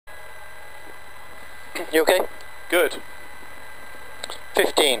You okay? Good.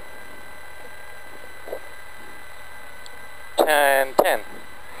 15. 10.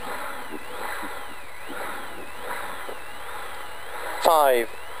 5,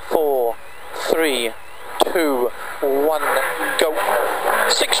 4, 3, 2, 1, go.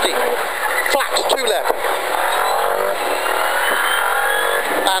 60. Flat, 2 left.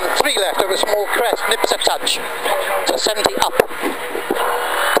 And 3 left over small crest, nips a touch. To 70 up.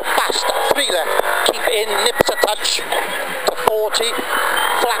 To fast, 3 left. Keep in, nips a touch. To 40.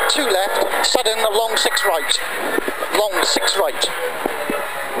 Flat, 2 left. Sudden, long 6 right. Long 6 right.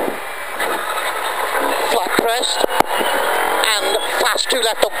 Flat crest. And fast 2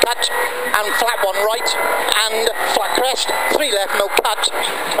 left, no cut, and flat 1 right, and flat crest, 3 left, no cut,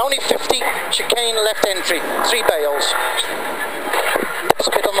 only 50, chicane left entry, 3 bales. Nips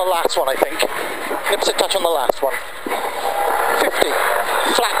a bit on the last one, I think. Nips a touch on the last one. 50,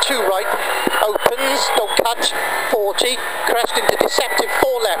 flat 2 right, opens, no cut, 40, crest into deceptive,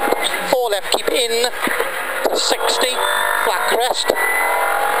 4 left, 4 left, keep in, 60, flat crest,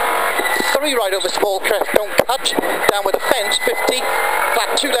 3 right over small crest, don't cut, down with the fence, 50,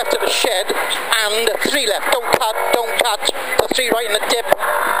 flat 2 left to the shed, and 3 left, don't cut, to 3 right in the dip,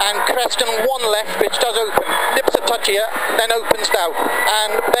 and crest and 1 left, which does open, nips a touch here, then opens now,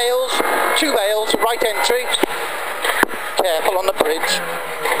 and bales, 2 bales, right entry, careful on the bridge,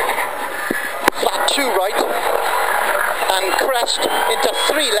 flat 2 right, and crest into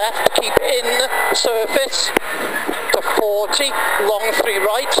 3 left, keep in, surface, to 40, long 3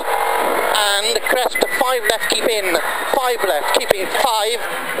 right, and crest to 5 left, keep in, 5 left, keep in 5,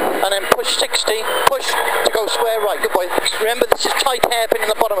 and then push 60, push to go square right, good boy. Remember this is tight hairpin in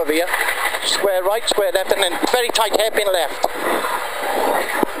the bottom of here, square right, square left, and then very tight hairpin left.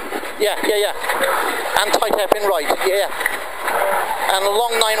 Yeah, and tight hairpin right, yeah. And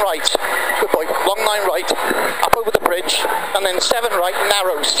long 9 right, good boy, long 9 right, up over the bridge, and then 7 right,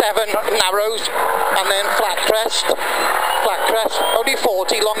 narrows, 7 narrows, and then flat crest, only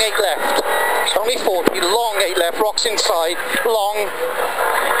 40, long 8 left, only 40, long 8 left, rocks inside, long,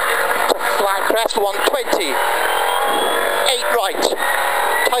 to flat crest, 120, 8 right,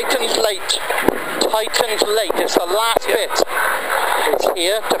 tightens late, it's the last bit. It's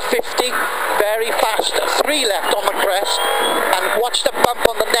here to 50, very fast, 3 left on the crest, and watch the bump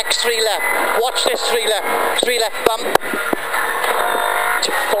on the next 3 left, watch this 3 left bump,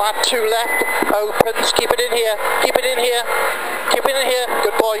 to flat 2 left, opens, keep it in here,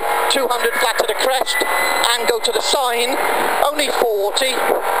 good boy, 200 flat to the crest, and go to the sign, only 40,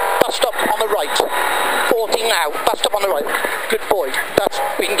 bust up on the right, 40 now, bust up on the right, good boy,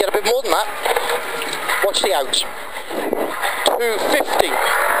 we can get a bit more than that, watch the out. 250,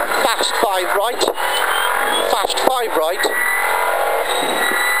 fast 5 right,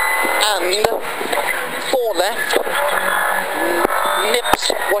 and 4 left,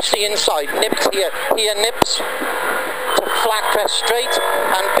 nips, watch the inside, nips here nips, to flat crest straight,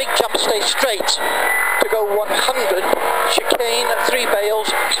 and big jump stay straight, to go 100, chicane, 3 bales,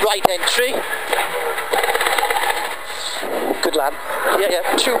 right entry, good lad,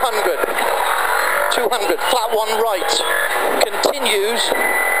 yeah, 200, flat 1 right, continues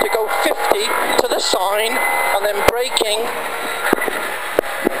to go 50 to the sign, and then braking,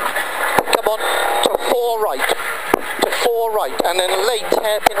 come on, to 4 right, and then late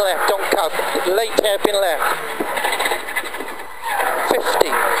hairpin left, don't cut, late hairpin left, 50,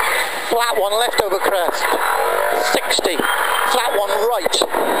 flat 1 left over crest, 60, flat 1 right,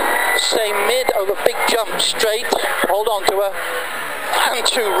 stay mid over big jump straight, hold on to her, and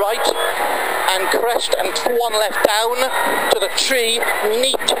 2 right, and crest and 1 left down to the tree,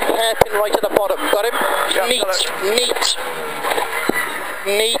 neat hairpin right at the bottom, got him? Yeah,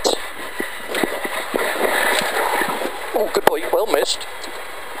 neat. Oh, good boy, well missed.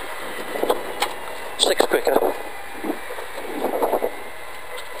 6 quicker.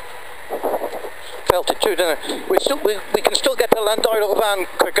 Felt it too, didn't it? We can still get the Landauer van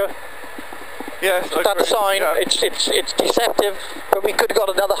quicker. Yes, that sign, yeah. It's deceptive, but we could have got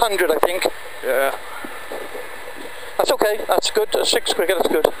another 100, I think. Yeah. That's okay, that's good, 6 quicker, that's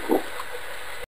good.